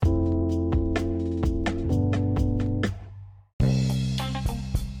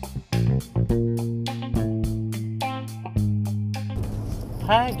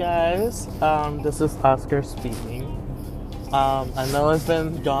Hi guys, this is Oscar speaking. I know I've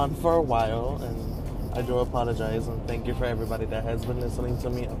been gone for a while, and I do apologize. And thank you for everybody that has been listening to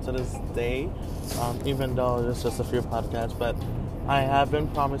me up to this day. Even though it's just a few podcasts, but I have been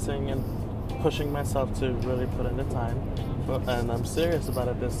promising and pushing myself to really put in the time, and I'm serious about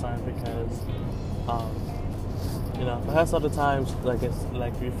it this time because, um, perhaps other times, like it's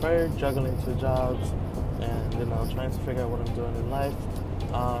like prefer juggling two jobs, and trying to figure out what I'm doing in life.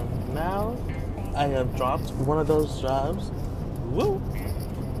 Now I have dropped one of those jobs. Woo!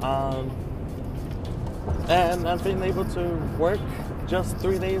 And I've been able to work just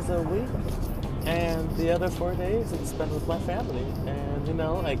 3 days a week, and the other 4 days I spend with my family. And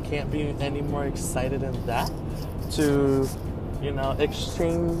I can't be any more excited than that to,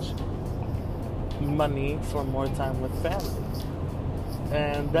 exchange money for more time with family.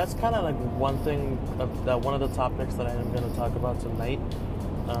 And that's kind of like one of the topics that I am going to talk about tonight,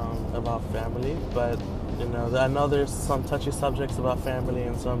 about family. But I know there's some touchy subjects about family,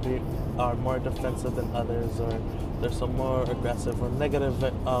 and some are more defensive than others, or there's some more aggressive or negative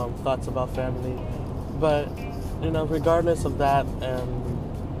thoughts about family. But regardless of that,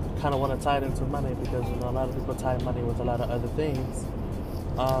 kind of want to tie it into money because a lot of people tie money with a lot of other things.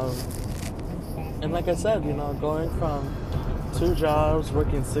 And like I said, going from 2 jobs,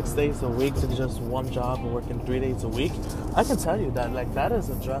 working 6 days a week, to just 1 job and working 3 days a week, I can tell you that that is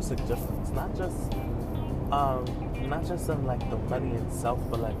a drastic difference. Not just in like the money itself,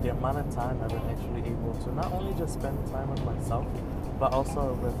 but like the amount of time I've been actually able to not only just spend time with myself, but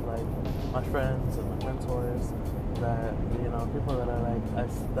also with like my friends and my mentors, that people that are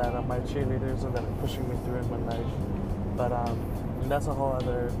that are my cheerleaders and that are pushing me through in my life. But and that's a whole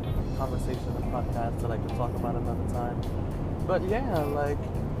other conversation and podcast that I can talk about another time. But yeah, and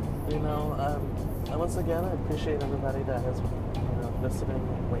once again, I appreciate everybody that has been, listening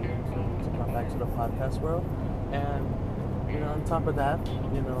and waiting to come back to the podcast world. And, on top of that,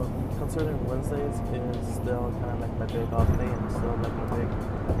 considering Wednesdays is still kind of like my big off day and still like a big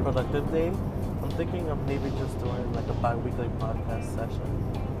productive day, I'm thinking of maybe just doing like a bi-weekly podcast session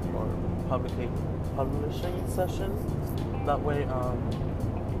or publishing session. That way,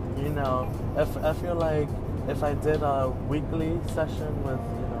 if I feel like if I did a weekly session with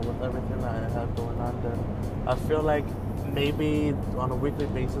everything that I have going on, then I feel like maybe on a weekly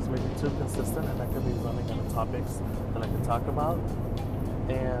basis, maybe too consistent, and I could be running out of topics that I could talk about.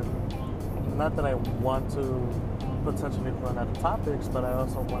 And not that I want to potentially run out of topics, but I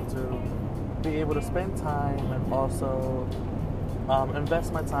also want to be able to spend time and also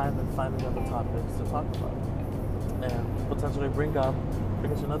invest my time in finding other topics to talk about and potentially bring up,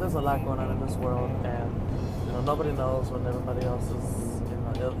 because there's a lot going on in this world, and nobody knows when everybody else is,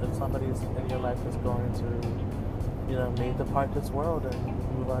 if somebody in your life is going to, may depart this world and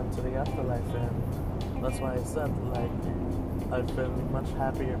move on to the afterlife. And that's why I said, I've been much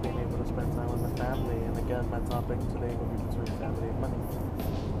happier being able to spend time with my family. And again, my topic today will be between family and money.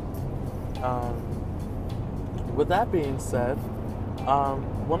 With that being said,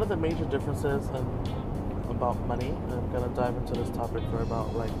 one of the major differences about money, and I'm going to dive into this topic for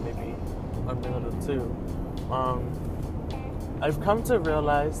about maybe a minute or two. I've come to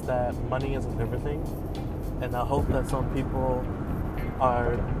realize that money isn't everything, and I hope that some people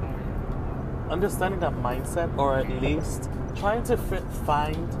are understanding that mindset, or at least trying to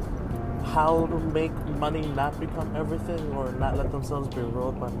find how to make money not become everything, or not let themselves be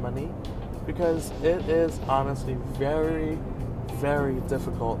ruled by money, because it is honestly very, very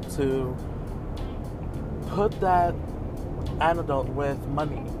difficult to put that antidote with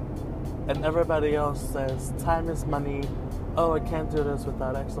money. And everybody else says time is money. Oh, I can't do this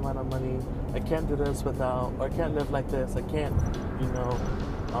without X amount of money. I can't do this without, or I can't live like this. I can't,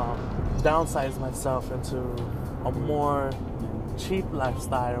 downsize myself into a more cheap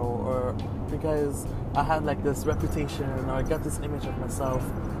lifestyle, or because I have this reputation, or I got this image of myself.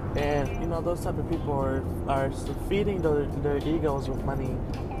 And, those type of people are feeding their egos with money.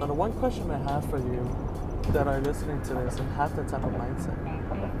 And the one question I have for you that are listening to this and have that type of mindset: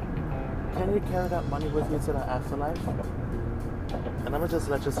 can you carry that money with you to the afterlife? And I'm going to just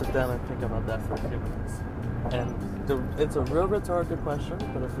let you sit down and think about that for a few minutes. And it's a real rhetorical question,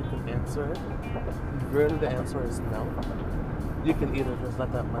 but if you can answer it, really the answer is no. You can either just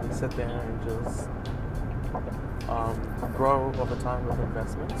let that money sit there and just grow over time with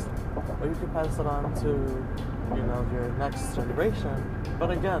investments, or you can pass it on to your next generation.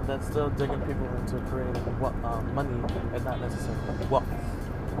 But again, that's still digging people into creating money and not necessarily wealth.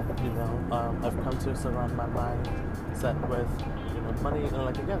 I've come to surround my mindset with money,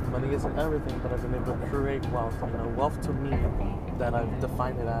 like again, money isn't everything, but I've been able to create wealth. Wealth to me, that I've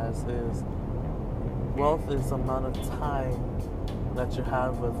defined it as, is wealth is the amount of time that you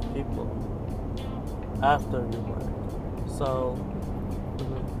have with people after you work. So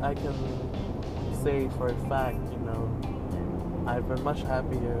I can say for a fact, I've been much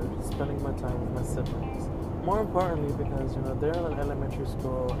happier spending my time with my siblings. More importantly, because they're in elementary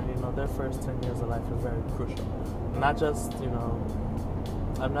school, and their first 10 years of life is very crucial. Not just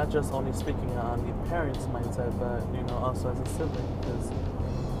I'm not just only speaking on the parents' mindset, but also as a sibling, because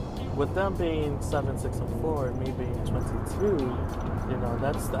with them being 7, 6, and 4, and me being 22,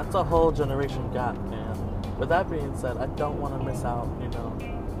 that's a whole generation gap. And with that being said, I don't want to miss out,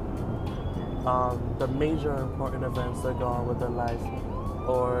 the major important events that go on with their life,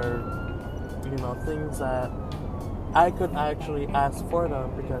 or things that I could actually ask for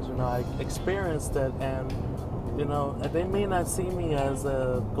them, because I experienced it, and they may not see me as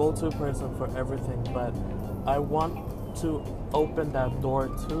a go-to person for everything, but I want to open that door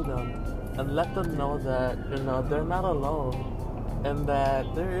to them and let them know that they're not alone, and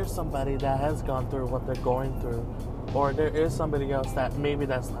that there is somebody that has gone through what they're going through, or there is somebody else that maybe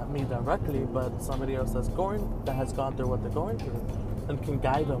that's not me directly, but somebody else that has gone through what they're going through, and can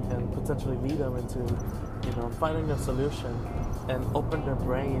guide them and potentially lead them into finding a solution, and open their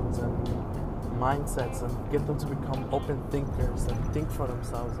brains and mindsets, and get them to become open thinkers and think for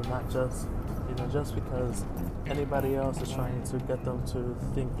themselves, and not just just because anybody else is trying to get them to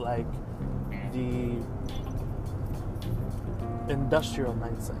think like the industrial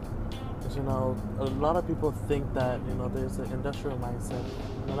mindset. Because a lot of people think that there's an industrial mindset,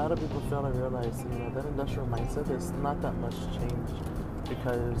 and a lot of people fail to realize that industrial mindset is not that much change,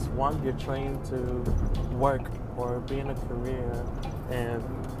 because one, you're trained to work or be in a career, and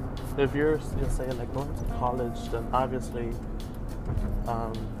if you're say like going to college, then obviously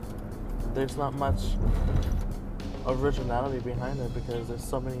there's not much originality behind it, because there's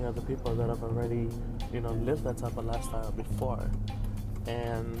so many other people that have already lived that type of lifestyle before.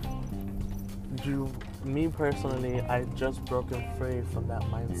 And me personally, I just broken free from that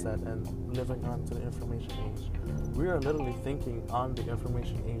mindset and living on to the information age. We are literally thinking on the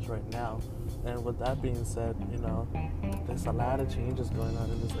information age right now. And with that being said, there's a lot of changes going on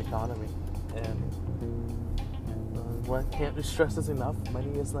in this economy. And what can't be stressed is enough.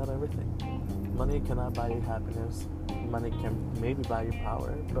 Money is not everything. Money cannot buy you happiness. Money can maybe buy you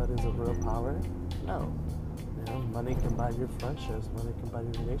power, but is it real power? No. Money can buy you friendships. Money can buy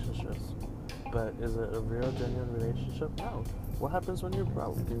you relationships. But is it a real, genuine relationship? No. What happens when you're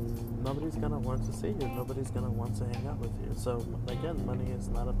broke? Nobody's going to want to see you. Nobody's going to want to hang out with you. So, again, money is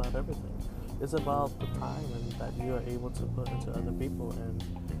not about everything. It's about the time and that you are able to put into other people and,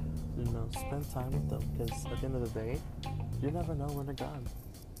 spend time with them. Because at the end of the day, you never know when they're gone.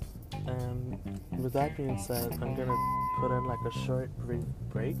 And with that being said, I'm going to put in like a short, brief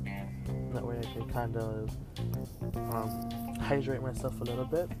break. That way I can kind of hydrate myself a little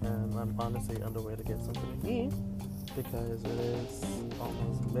bit. And I'm honestly on the way to get something to eat, because it is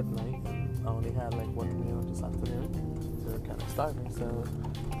almost midnight. I only had like one meal this afternoon, so I'm kind of starving. So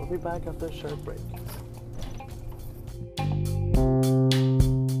we'll be back after a short break.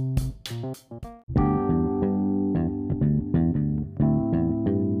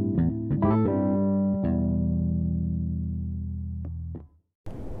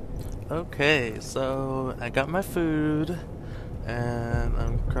 Okay, so I got my food, and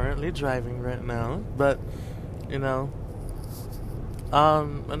I'm currently driving right now, but, and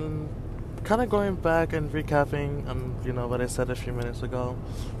kind of going back and recapping on, what I said a few minutes ago.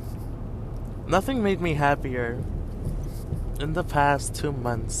 Nothing made me happier in the past 2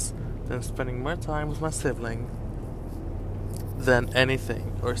 months than spending more time with my sibling than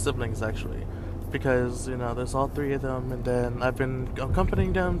anything, or siblings actually. Because, there's all three of them, and then I've been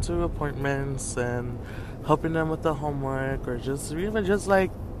accompanying them to appointments and helping them with the homework, or even just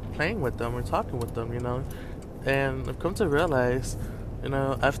like playing with them or talking with them, And I've come to realize,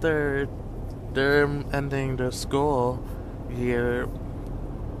 after they're ending their school year,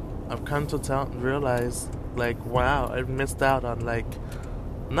 I've come to realize, like, wow, I missed out on, like,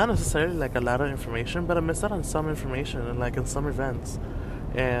 not necessarily like a lot of information, but I missed out on some information and like in some events.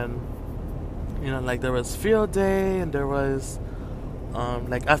 And like there was field day, and there was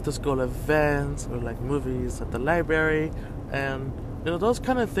like after school events, or like movies at the library, and those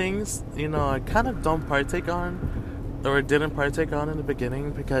kind of things I kind of don't partake on, or didn't partake on in the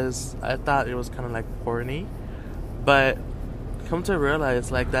beginning, because I thought it was kind of like porny. But come to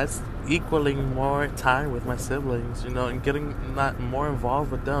realize, like, that's equaling more time with my siblings, and getting not more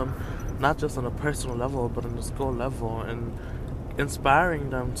involved with them, not just on a personal level but on the school level. And inspiring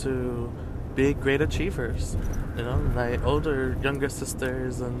them to be great achievers. You know, my younger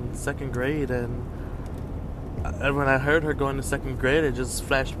sisters in second grade, and when I heard her going to second grade, it just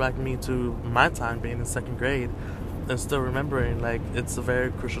flashed back me to my time being in second grade, and still remembering like it's a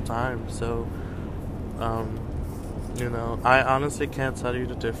very crucial time. So, you know, I honestly can't tell you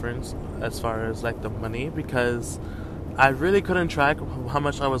the difference as far as like the money, because I really couldn't track how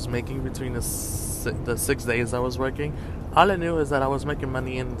much I was making between the 6 days I was working. All I knew is that I was making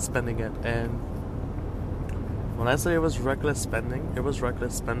money and spending it, and when I say it was reckless spending, it was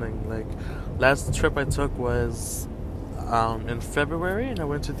reckless spending. Like, last trip I took was in February, and I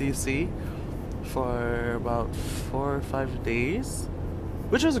went to DC for about 4 or 5 days,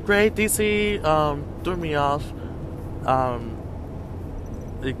 which was great. DC threw me off.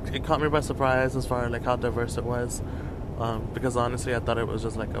 It caught me by surprise as far as like how diverse it was, because honestly I thought it was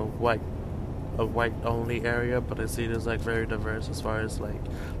just like a white only area, but I see it as like very diverse as far as like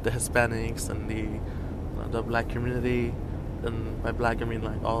the Hispanics and the black community. And by black I mean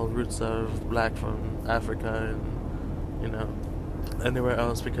like all roots of black from Africa and, you know, anywhere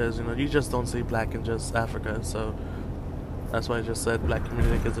else, because, you know, you just don't see black in just Africa. So that's why I just said black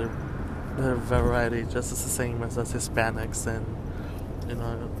community, because they're a variety just as the same as us Hispanics and, you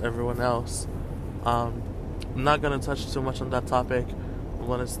know, everyone else. I'm not gonna touch too much on that topic. I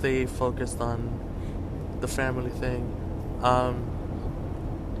want to stay focused on the family thing.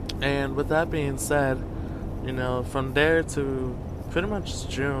 And with that being said, you know, from there to pretty much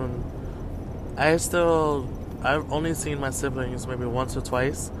June, I've only seen my siblings maybe once or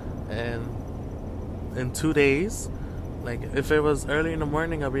twice, and in 2 days. Like, if it was early in the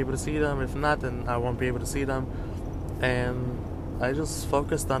morning, I'll be able to see them. If not, then I won't be able to see them. And I just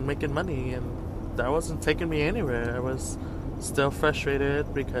focused on making money, and that wasn't taking me anywhere. I was still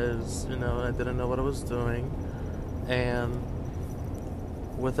frustrated because, you know, I didn't know what I was doing. And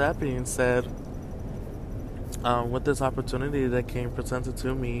with that being said, with this opportunity that came presented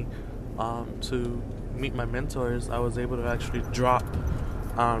to me to meet my mentors, I was able to actually drop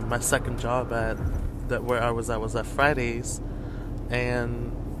my second job where I was at Fridays,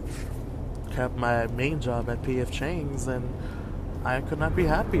 and kept my main job at PF Chang's, and I could not be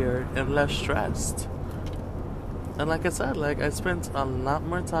happier and less stressed. And like I said, like, I spent a lot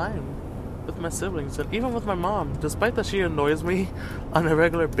more time with my siblings, and even with my mom, despite that she annoys me on a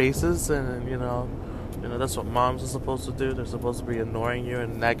regular basis. And you know that's what moms are supposed to do. They're supposed to be annoying you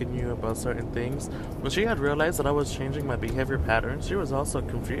and nagging you about certain things. When she had realized that I was changing my behavior patterns, she was also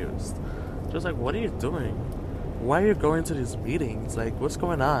confused. She was like, "What are you doing? Why are you going to these meetings? Like, what's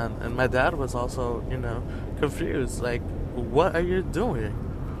going on?" And my dad was also, you know, confused. Like, what are you doing?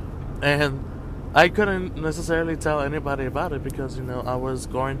 And I couldn't necessarily tell anybody about it because, you know, I was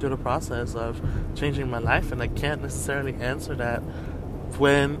going through the process of changing my life, and I can't necessarily answer that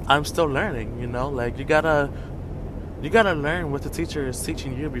when I'm still learning, you know? Like, you gotta learn what the teacher is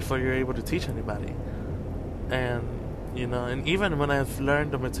teaching you before you're able to teach anybody. And, you know, and even when I've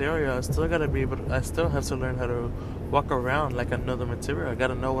learned the material, I still have to learn how to walk around like I know the material. I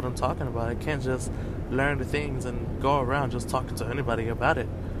gotta know what I'm talking about. I can't just learn the things and go around just talking to anybody about it.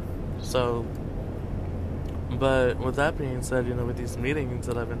 So, but with that being said, you know, with these meetings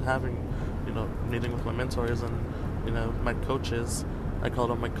that I've been having, you know, meeting with my mentors and, you know, my coaches, I call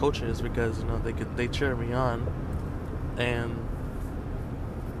them my coaches because, you know, they cheer me on. And,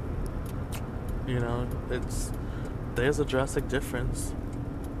 you know, there's a drastic difference,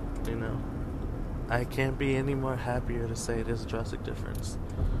 you know. I can't be any more happier to say there's a drastic difference.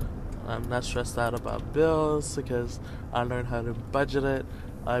 I'm not stressed out about bills because I learned how to budget it.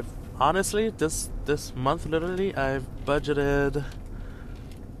 Honestly, this month, literally, I've budgeted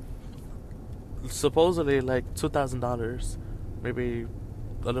supposedly like $2,000, maybe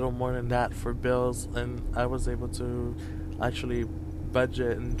a little more than that for bills, and I was able to actually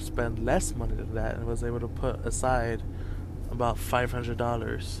budget and spend less money than that, and was able to put aside about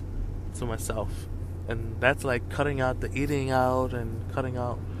 $500 to myself. And that's like cutting out the eating out and cutting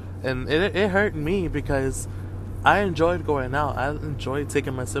out, and it hurt me because I enjoyed going out. I enjoyed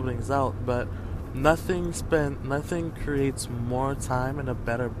taking my siblings out, but nothing creates more time and a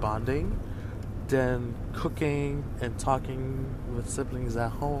better bonding than cooking and talking with siblings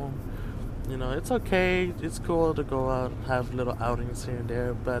at home. You know, it's okay, it's cool to go out and have little outings here and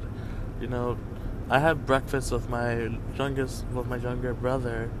there, but, you know, I had breakfast with my younger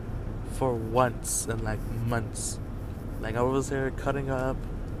brother for once in like months. Like, I was here cutting up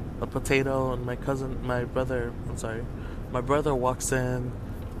a potato, and my brother walks in.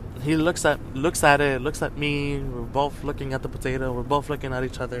 He looks at me. We're both looking at the potato. We're both looking at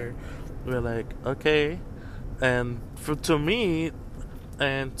each other. We're like, okay. And to me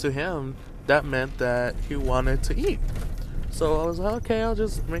and to him, that meant that he wanted to eat. So I was like, okay, I'll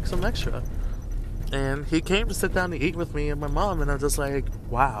just make some extra. And he came to sit down to eat with me and my mom, and I'm just like,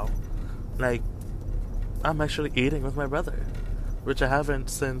 wow, like, I'm actually eating with my brother, which I haven't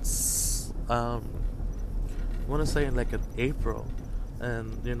since, I want to say in like in April.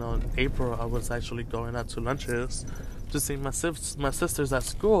 And, in April I was actually going out to lunches to see my sisters at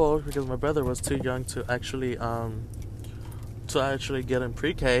school because my brother was too young to actually, get in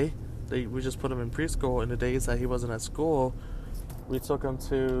pre-K. We just put him in preschool. In the days that he wasn't at school, we took him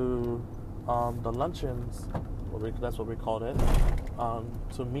to the luncheons, that's what we called it,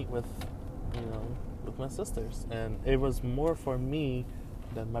 to meet with, with my sisters. And it was more for me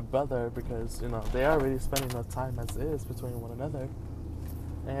than my brother because, they are already spending enough time as is between one another.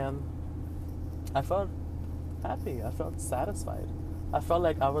 And I felt happy. I felt satisfied. I felt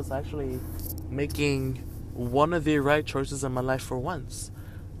like I was actually making one of the right choices in my life for once.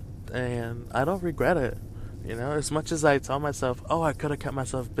 And I don't regret it. As much as I tell myself, oh, I could have kept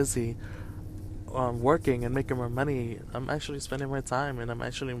myself busy working and making more money, I'm actually spending more time, and I'm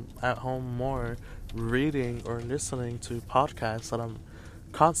actually at home more reading or listening to podcasts that I'm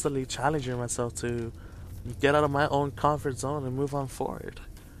constantly challenging myself to get out of my own comfort zone and move on forward,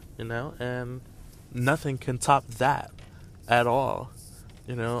 and nothing can top that at all.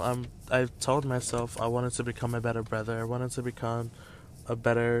 I've told myself I wanted to become a better brother. I wanted to become a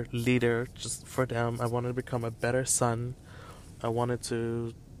better leader just for them. I wanted to become a better son. I wanted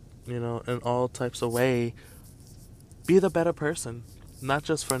to, in all types of way, be the better person, not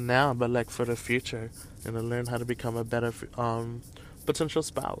just for now, but like for the future, and to learn how to become a better potential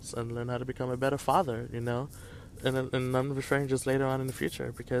spouse, and learn how to become a better father, and I'm referring just later on in the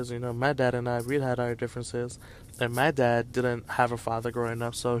future because, my dad and I, we had our differences, and my dad didn't have a father growing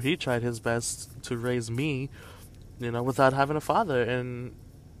up, so he tried his best to raise me, without having a father. And,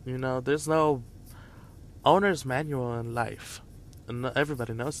 there's no owner's manual in life. And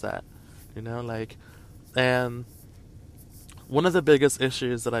everybody knows that, and one of the biggest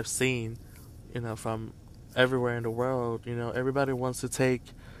issues that I've seen, from everywhere in the world, everybody wants to take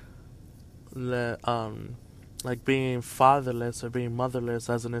like being fatherless or being motherless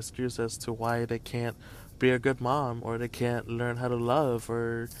as an excuse as to why they can't be a good mom, or they can't learn how to love,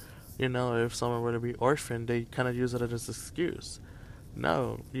 or if someone were to be orphaned, they kind of use it as an excuse.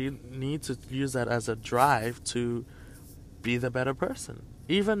 No, you need to use that as a drive to be the better person.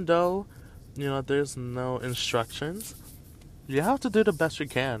 Even though, there's no instructions, you have to do the best you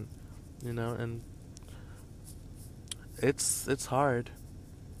can, and it's hard.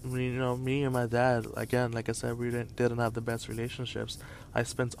 Me and my dad, again, like I said, we didn't have the best relationships. I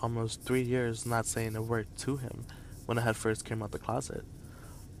spent almost 3 years not saying a word to him when I had first came out the closet.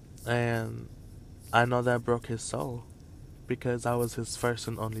 And I know that broke his soul because I was his first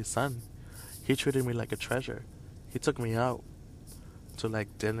and only son. He treated me like a treasure. He took me out to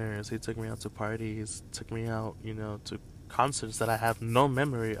like dinners, he took me out to parties, took me out, to concerts that I have no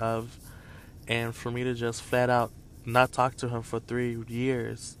memory of. And for me to just flat out not talk to him for 3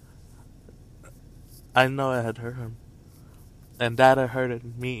 years, I know it had hurt him. And that had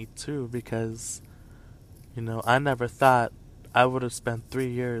hurted me too because, I never thought I would have spent 3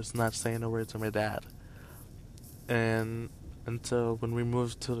 years not saying a word to my dad. And until when we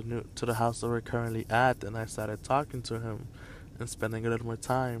moved to the house that we're currently at, and I started talking to him and spending a little more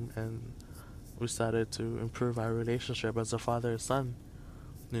time, and we started to improve our relationship as a father and son.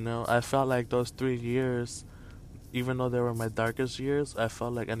 I felt like those 3 years, even though they were my darkest years, I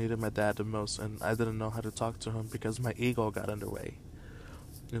felt like I needed my dad the most, and I didn't know how to talk to him because my ego got in the way.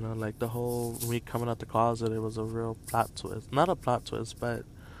 Like the whole me coming out the closet, it was a real plot twist. Not a plot twist, but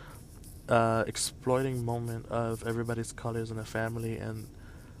exploiting moment of everybody's colors in the family, and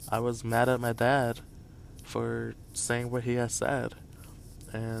I was mad at my dad for saying what he had said,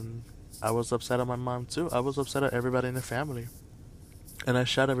 and I was upset at my mom too. I was upset at everybody in the family, and I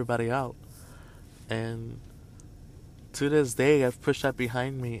shut everybody out. And to this day, I've pushed that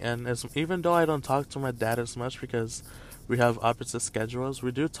behind me, and even though I don't talk to my dad as much because we have opposite schedules,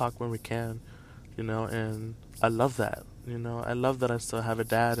 we do talk when we can, and I love that. I love that I still have a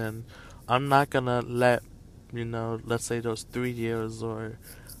dad, and I'm not gonna let, let's say those 3 years or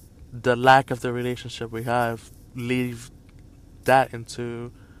the lack of the relationship we have leave that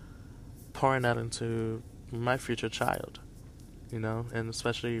into pouring that into my future child, and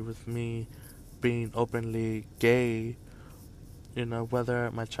especially with me being openly gay,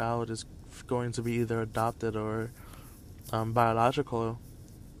 whether my child is going to be either adopted or biological,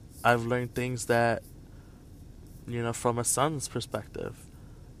 I've learned things that, from a son's perspective.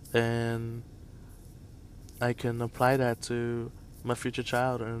 And I can apply that to my future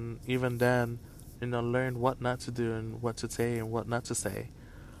child, and even then, learn what not to do and what to say and what not to say.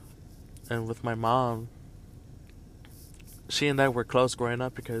 And with my mom, she and I were close growing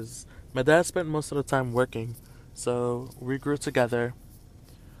up because my dad spent most of the time working, so we grew together.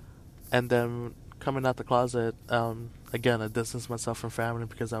 And then coming out the closet, again, I distanced myself from family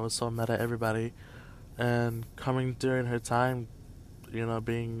because I was so mad at everybody. And coming during her time,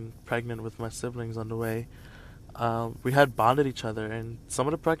 being pregnant with my siblings on the way, we had bonded each other. And some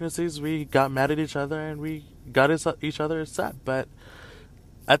of the pregnancies, we got mad at each other and we got each other upset. But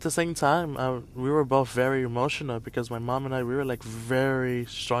at the same time, we were both very emotional because my mom and I, we were like very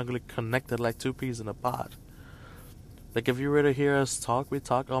strongly connected, like two peas in a pod. Like if you were to hear us talk, we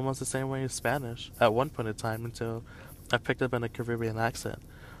talk almost the same way in Spanish at one point in time until I picked up in a Caribbean accent.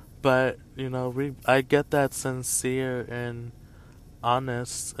 But I get that sincere and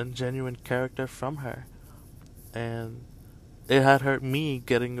honest and genuine character from her, and it had hurt me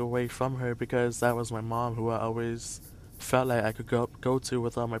getting away from her because that was my mom who I always felt like I could go to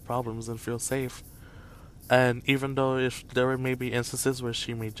with all my problems and feel safe. And even though if there were maybe instances where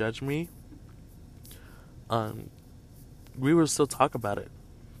she may judge me, um, we would still talk about it,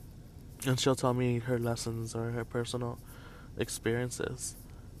 and she'll tell me her lessons or her personal experiences.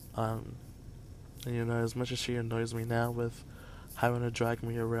 Um, and as much as she annoys me now with having to drag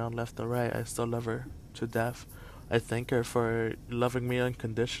me around left and right, I still love her to death. I thank her for loving me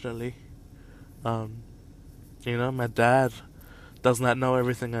unconditionally. Um, my dad does not know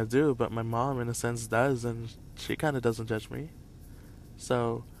everything I do, but my mom, in a sense, does, and she kind of doesn't judge me.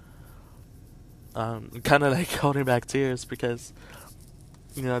 So, kind of like holding back tears because,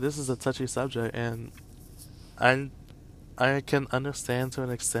 this is a touchy subject, and I, I can understand to an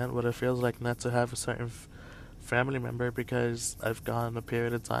extent what it feels like not to have a certain family member because I've gone a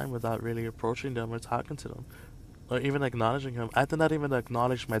period of time without really approaching them or talking to them or even acknowledging him. I did not even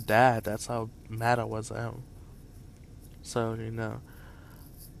acknowledge my dad. That's how mad I was at him. So,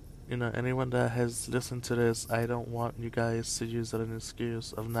 anyone that has listened to this, I don't want you guys to use that as an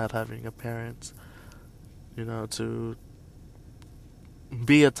excuse of not having a parent, to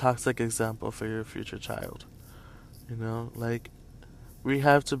be a toxic example for your future child. Like, we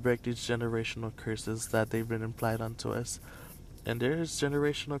have to break these generational curses that they've been implied onto us. And there's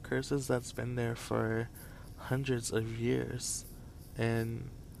generational curses that's been there for hundreds of years. And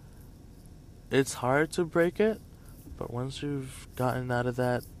it's hard to break it, but once you've gotten out of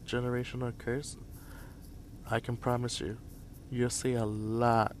that generational curse, I can promise you, you'll see a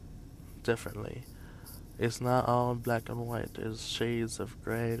lot differently. It's not all black and white. There's shades of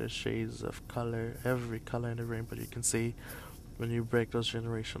gray, there's shades of color, every color in the rainbow you can see when you break those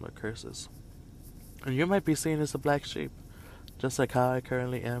generational curses. And you might be seen as a black sheep, just like how I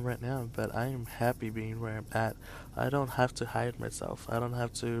currently am right now, but I am happy being where I'm at. I don't have to hide myself. I don't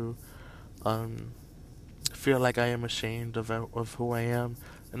have to feel like I am ashamed of who I am,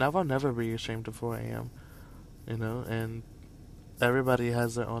 and I will never be ashamed of who I am, and everybody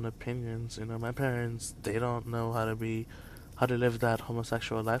has their own opinions. My parents, they don't know how to live that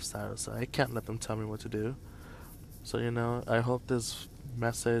homosexual lifestyle, so I can't let them tell me what to do. So, I hope this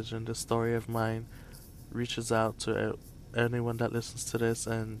message and this story of mine reaches out to anyone that listens to this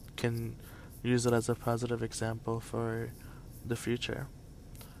and can use it as a positive example for the future.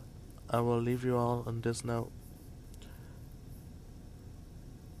 I will leave you all on this note.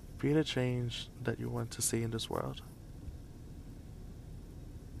 Be the change that you want to see in this world,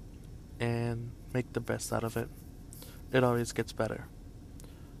 and make the best out of it. It always gets better.